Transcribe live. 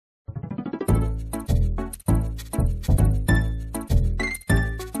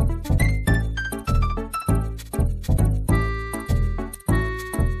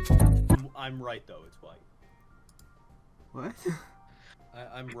I'm right though. It's white. What?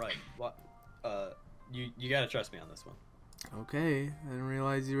 I'm right. What? You gotta trust me on this one. Okay, I didn't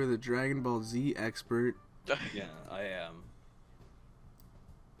realize you were the Dragon Ball Z expert. Yeah, I am.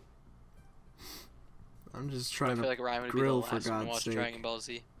 I'm just trying I feel to like Ryan would grill be the for last one to God's watch sake. Dragon Ball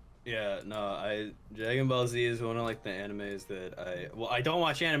Z. Yeah, no, Dragon Ball Z is one of like the animes that I don't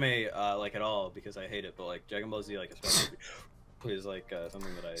watch anime like at all because I hate it, but like Dragon Ball Z like especially is like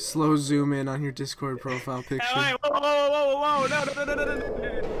something that I Slow zoom in on your Discord profile picture. Hey, whoa, no,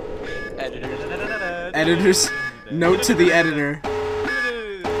 Editors, note to the editor.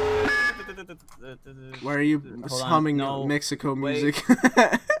 Why are you humming Mexico music?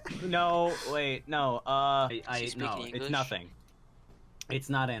 No, wait, no, no, English? it's nothing. It's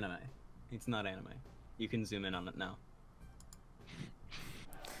not anime. It's not anime. You can zoom in on it now.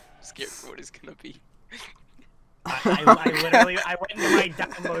 I'm scared for what it's gonna be. I literally went into my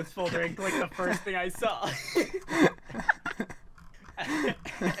downloads folder and clicked the first thing I saw.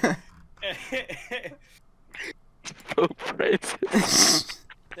 Pope Francis.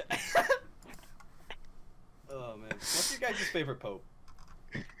 Oh man, what's your guys' favorite pope?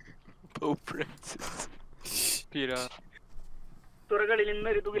 Pope Francis. Peter. Watch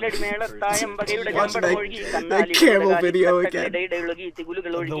that camel video again.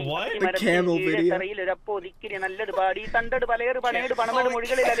 The what? The camel video.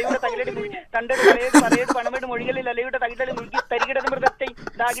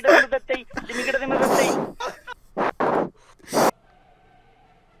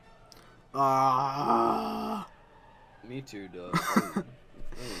 Ah. Me too, dog.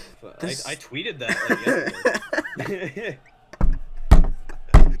 I tweeted that like yesterday.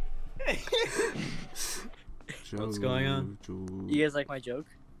 What's going on? You guys like my joke?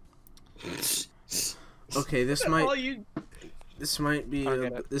 Okay, this might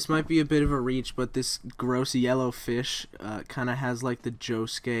be a bit of a reach, but this gross yellow fish kind of has like the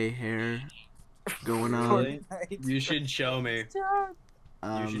Josuke hair going on. You should show me.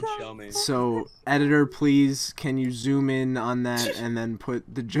 You should show me. So, editor, please, can you zoom in on that and then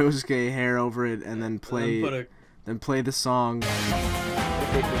put the Josuke hair over it and then play the song.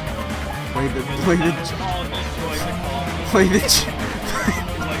 Play the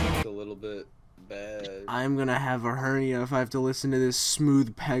a little bit bad. I'm gonna have a hernia if I have to listen to this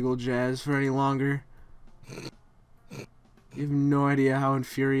smooth Peggle jazz for any longer. You have no idea how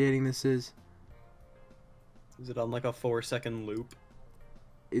infuriating this is. Is it on like a 4-second loop?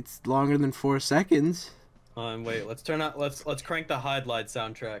 It's longer than 4 seconds. Wait, let's crank the highlight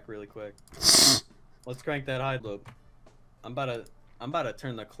soundtrack really quick. Let's crank that hide loop. I'm about to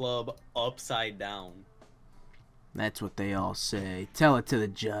turn the club upside down. That's what they all say. Tell it to the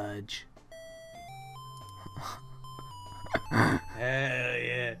judge. Hell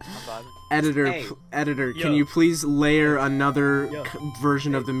yeah. Editor, editor, can you please layer another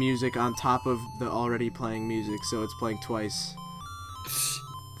version of the music on top of the already playing music so it's playing twice?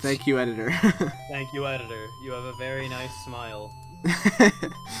 Thank you, editor. Thank you, editor. You have a very nice smile.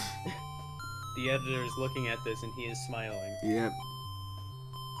 The editor is looking at this and he is smiling. Yep.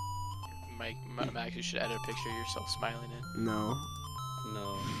 Max, you should edit a picture of yourself smiling in. No.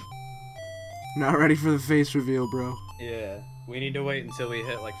 No. Not ready for the face reveal, bro. Yeah. We need to wait until we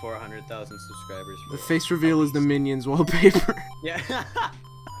hit like 400,000 subscribers. The face reveal is the Minions wallpaper. Yeah.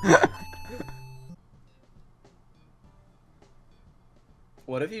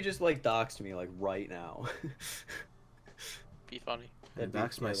 What if you just like doxed me like right now? Be funny. I'd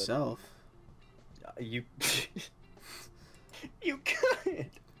dox myself. You you could.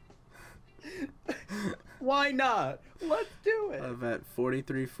 Why not? Let's do it. I'm at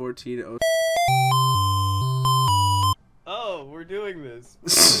 4314. Oh, we're doing this. We're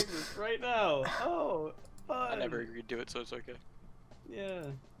doing this right now. Oh, fun. I never agreed to it, so it's okay. Yeah.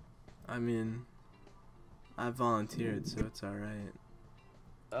 I mean, I volunteered, so it's alright.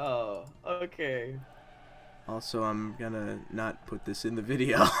 Oh, okay. Also, I'm gonna not put this in the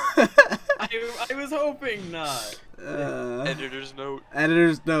video. I was hoping not. Editor's note.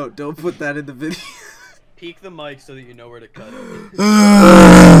 Editor's note, don't put that in the video. Peek the mic so that you know where to cut it.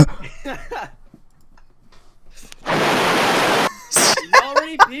 You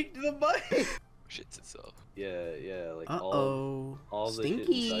already peeked the mic. Shits itself. Yeah, like all the shit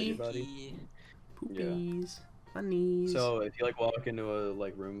inside your body. Poopies. Bunnies. So if you like walk into a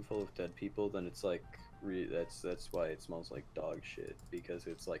like room full of dead people, then it's like that's why it smells like dog shit, because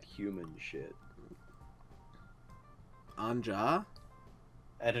it's like human shit. Anja?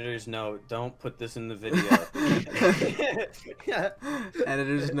 Editor's note: don't put this in the video.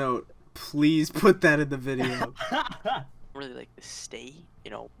 Editor's note: please put that in the video. Really like the stay,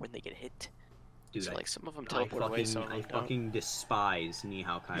 you know, when they get hit. Dude, So, like, some of them I teleport away, some of fucking, them I fucking despise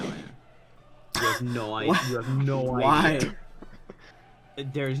Nihao Kailan. You have no idea. What? You have no Why? idea.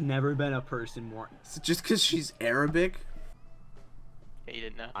 There's never been a person more. Is it just because she's Arabic? Yeah, you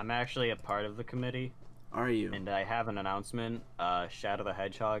didn't know. I'm actually a part of the committee, Are you? and I have an announcement. Shadow the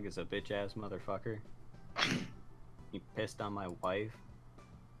Hedgehog is a bitch-ass motherfucker. He pissed on my wife.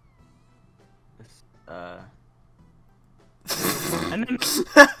 And then...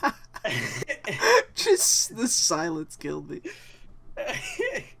 Just the silence killed me.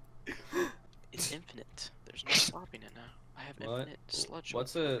 It's infinite. There's no stopping it now. I have infinite sludge.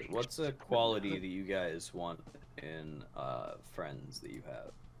 What's a quality that you guys want in friends that you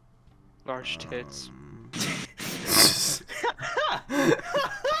have? Large tits.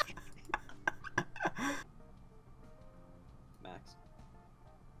 Max.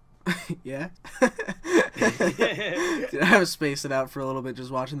 Yeah. Dude, I was spacing out for a little bit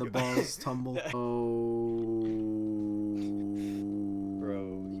just watching the balls tumble. Oh.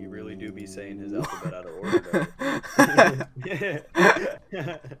 Bro, you really do be saying his alphabet out of order.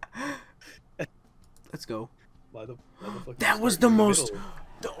 Let's go. Why the fuck That you was start the in most. middle?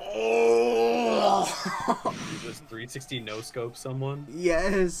 Oh. You just 360 no scope someone?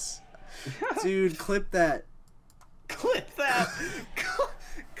 Yes. Dude, clip that. Clip that!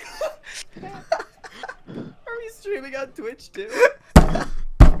 Are we streaming on Twitch too?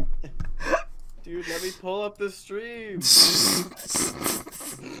 Dude, let me pull up the stream.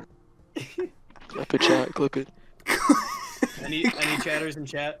 Clip it, chat. Clip it. Any chatters in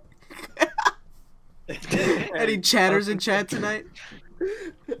chat? Any chatters in chat tonight?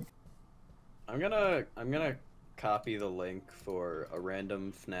 I'm gonna copy the link for a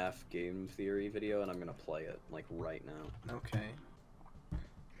random FNAF game theory video and I'm gonna play it like right now. Okay.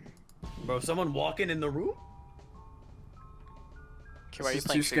 Bro, someone walking in the room? Okay, why are This you is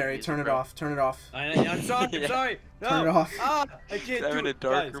playing too scary. music, Turn it bro? off. Turn it off. I'm sorry. I'm Yeah. sorry. No. Turn it off. Ah, I can't I'm do in a it.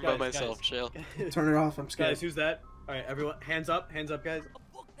 dark Guys, room by myself. Chill. Turn it off. I'm scared. Guys, who's that? All right, everyone, hands up, guys. A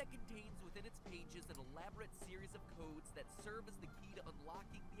book that contains within its pages an elaborate series of codes that serve as the key to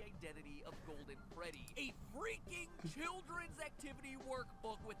unlocking the identity of Golden Freddy. A freaking children's activity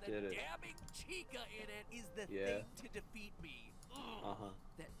workbook with a Get it. dabbing Chica in it is the Yeah. thing to defeat me. Ugh.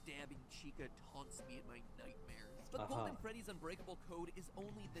 That dabbing Chica taunts me in my nightmares. But Golden Freddy's unbreakable code is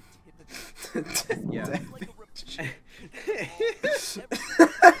only the tip of it. Yeah. It's like a repeat.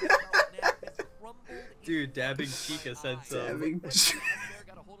 Dude, dabbing Chica said so. Dabbing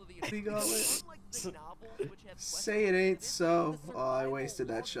Say it ain't so. Oh, I wasted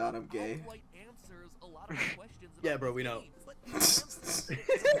that shot. I'm gay. Yeah, bro, we know.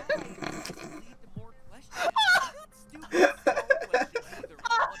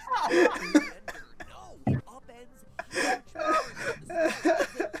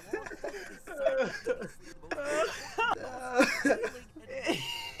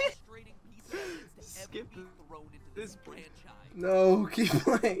 Skip this No, keep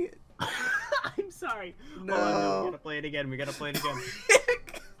playing it. I'm sorry. No. Hold on, no, we gotta play it again. We gotta play it again.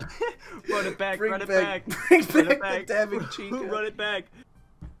 Run it back. Bring Run it back- back. bring Run it back the dabbing Chica. Run it back.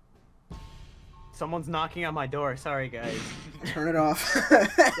 Someone's knocking on my door. Sorry, guys. Turn it off.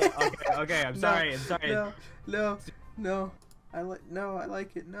 Okay. I'm sorry. I'm sorry. No. I like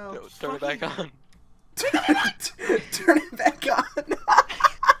it. No. No, turn it back on. Turn it back on.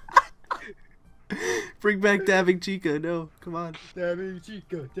 Bring back dabbing Chica. No, come on. Dabbing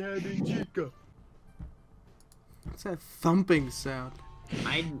Chica, dabbing Chica. What's that thumping sound?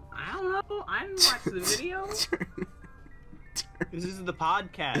 I don't know. I didn't watch the video. This is the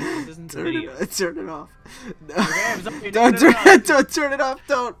podcast. This isn't the video. Turn it off. No. Okay, I'm sorry. Don't turn it. Don't turn it off.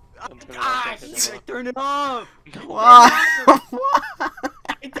 Don't. Ah, shit, I turned it off. Why? Why? I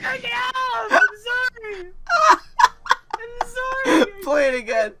turned it off. I'm sorry. I'm sorry. Play it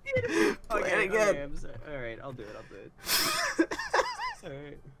again. Play Okay, it again. Okay, I'm sorry. All right, I'll do it. All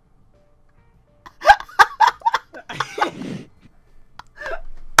right.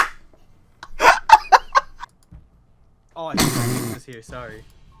 Oh, I think I was here. Sorry.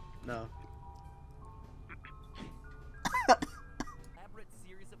 No.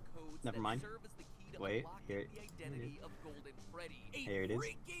 Never mind. Wait, here. Here it is.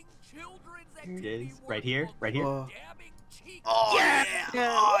 It is. Right here. Right here. Oh. Oh yeah!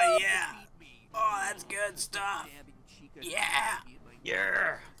 Oh yeah! Oh, that's good stuff. Yeah!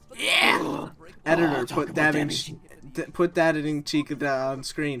 Yeah! Editor, put dabbing Chica on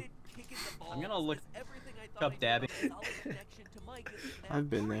screen. I'm gonna look up dabbing. I've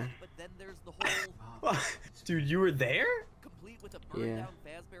been there. Dude, you were there? with a burned down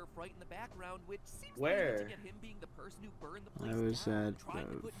Fazbear Fright in the background, which seems Where? to get him being the person who burned the place I was down, at trying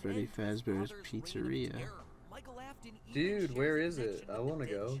to put Freddy end to his Fazbear's father's Pizzeria. reign of terror. Michael Afton even Dude, shares where a is it? connection I with wanna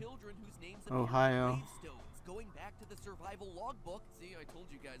the dead go. children whose names appear on Ohio. gravestones, going back to the survival logbook. See, I told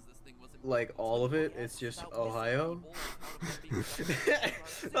you guys this thing wasn't Like all of it? It's just Ohio?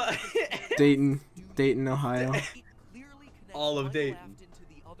 Dayton, Ohio. All of Dayton.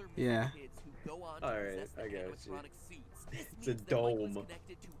 Yeah. Alright, I got you. It's a dome.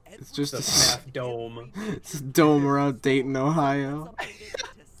 It's just It's a half dome. It's a dome around Dayton, Ohio. i.e.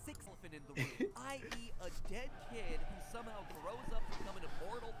 a dead kid who somehow grows up to become an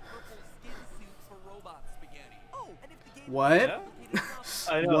immortal purple skin suit for robot spaghetti. Oh, and if the game What?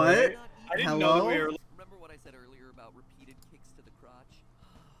 I know, What? right? I didn't know that we were. Remember what I said earlier about repeated kicks to the crotch?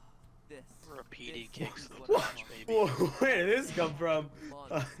 Repeated this kicks is to the what crotch, I'm baby. Whoa, where did this come from?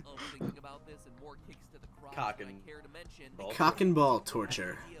 months of thinking about this and more kicks to the crotch Cock than I and care to mention. ball. Cock and ball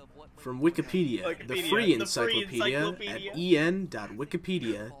torture. From Wikipedia, the free encyclopedia at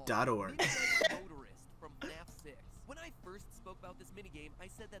en.wikipedia.org. When I first spoke about this minigame, I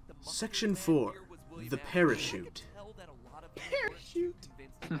said that the Section 4, the parachute. Parachute.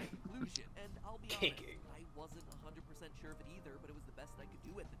 And I'll be honest, Kicking. I wasn't 100% sure of it either, but it was the best I could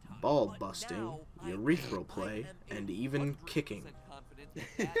do at the time. Ball But busting, now, urethral I play, am and even kicking. 100% confident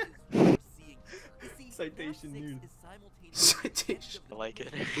that that is what we're seeing here. You see, Citation FNAF 6 nude. is simultaneously Citation. I like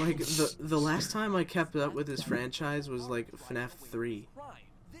it. Like, the last time I kept up with this franchise was like FNAF 3.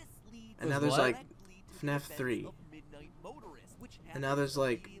 And now there's like FNAF 3. And now there's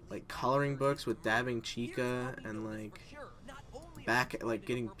like coloring books with dabbing Chica and like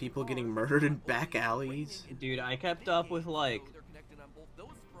people getting murdered in back alleys. Dude, I kept up with like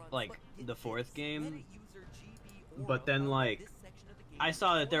the fourth game, but then like I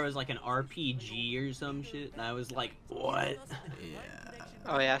saw that there was like an RPG or some shit, and I was like, what? Yeah.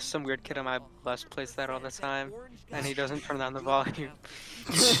 Oh yeah, some weird kid on my bus plays that all the time, and he doesn't turn down the volume.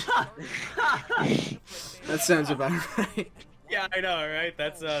 That sounds about right. Yeah, I know, right?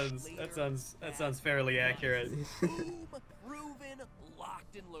 That sounds fairly accurate. Proven,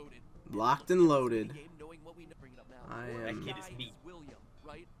 locked and loaded. Locked and loaded. I That am kid is me.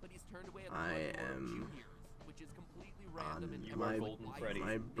 Which is completely on random and my Golden Freddy.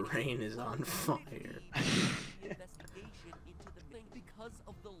 my brain is on fire. because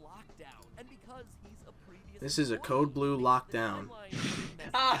of the lockdown and because he's a previous This is a Code Blue lockdown.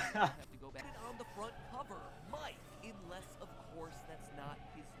 have to go back on the front cover. Mike, unless of course that's not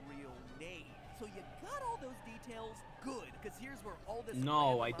his real name. So you got all those details? Good, because here's where all this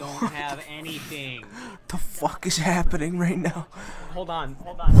No, I don't have anything. The fuck is happening right now? Hold on.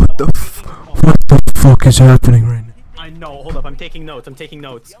 What the fuck is happening right now? I know. Hold up. I'm taking notes. I'm taking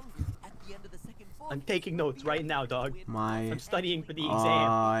notes right now, dog. I'm studying for the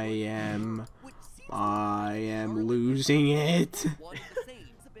exam. I am losing it.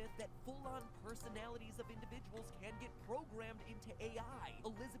 Personalities of individuals can get programmed into AI.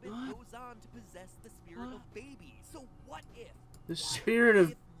 Elizabeth goes on to possess the spirit of baby. So what if The spirit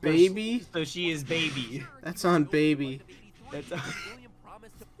of baby? So she is baby. That's on baby. That's William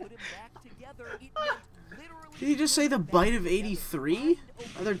promised to put him back together? It meant literally. Did he just say the bite of 83?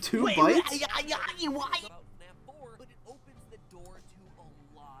 Are there two bites? But it opens the door to a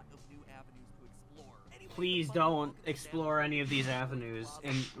lot of new avenues to explore. Anyway, Please don't explore any of these avenues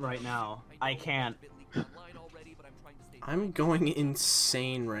right now. I can't. I'm going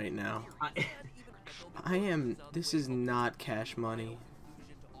insane right now. I am. This is not Cash Money.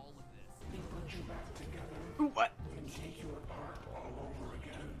 What?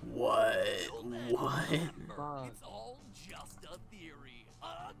 What? It's all just a theory.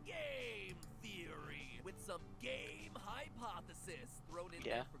 A game theory. With some game hypothesis thrown in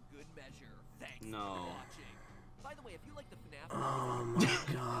there for good measure. Thanks for watching. By the way, if you like the FNAF Oh my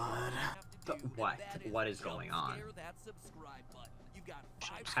god. What? What is going on? that subscribe button. You got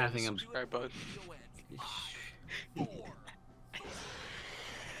 5 Having him. Subscribe button.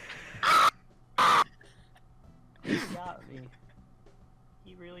 He got me.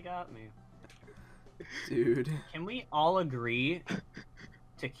 He really got me. Dude. Can we all agree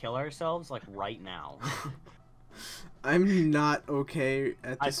to kill ourselves like right now? I'm not okay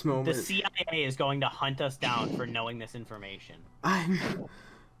at this moment. The CIA is going to hunt us down for knowing this information.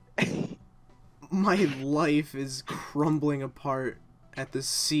 My life is crumbling apart at the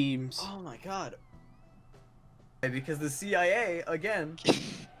seams. Oh my god. Because the CIA, again. Can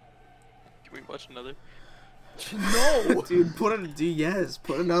we watch another? No! Dude, yes,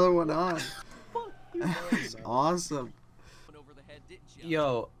 put another one on. That's awesome. over the head, didn't you?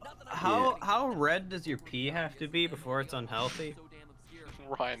 Yo, How red does your pee have to be before it's unhealthy?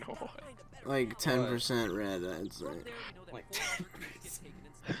 Ryan, what? Like 10% red, I'd say. Like 10%.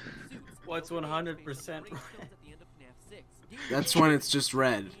 What's 100%? That's when it's just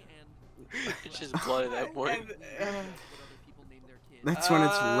red. It's just blood at that point. That's when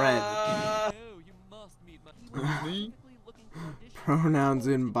it's red. Pronouns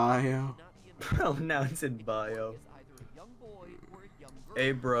in bio. Pronouns in bio.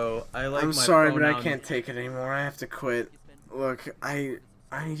 Hey, bro, I like I'm my sorry, but I pronouns- can't take it anymore. I have to quit. Look, I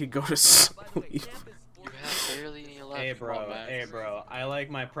need to go to sleep. You have barely any left. Hey, Come on, man. hey, bro, I like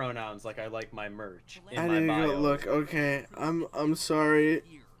my pronouns like I like my merch in I my need to bio. go. Look, okay. I'm sorry.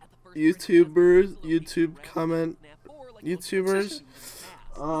 YouTubers, YouTubers.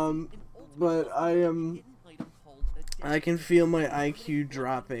 But I can feel my IQ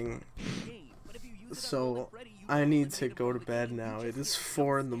dropping. So I need to go to bed now. It is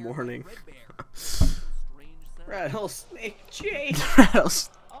 4 in the morning. Rattlesnake Jane.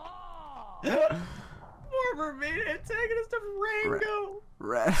 Rattlesnake. Former main antagonist of Rango.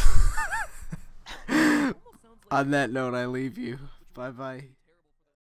 On that note, I leave you. Bye bye.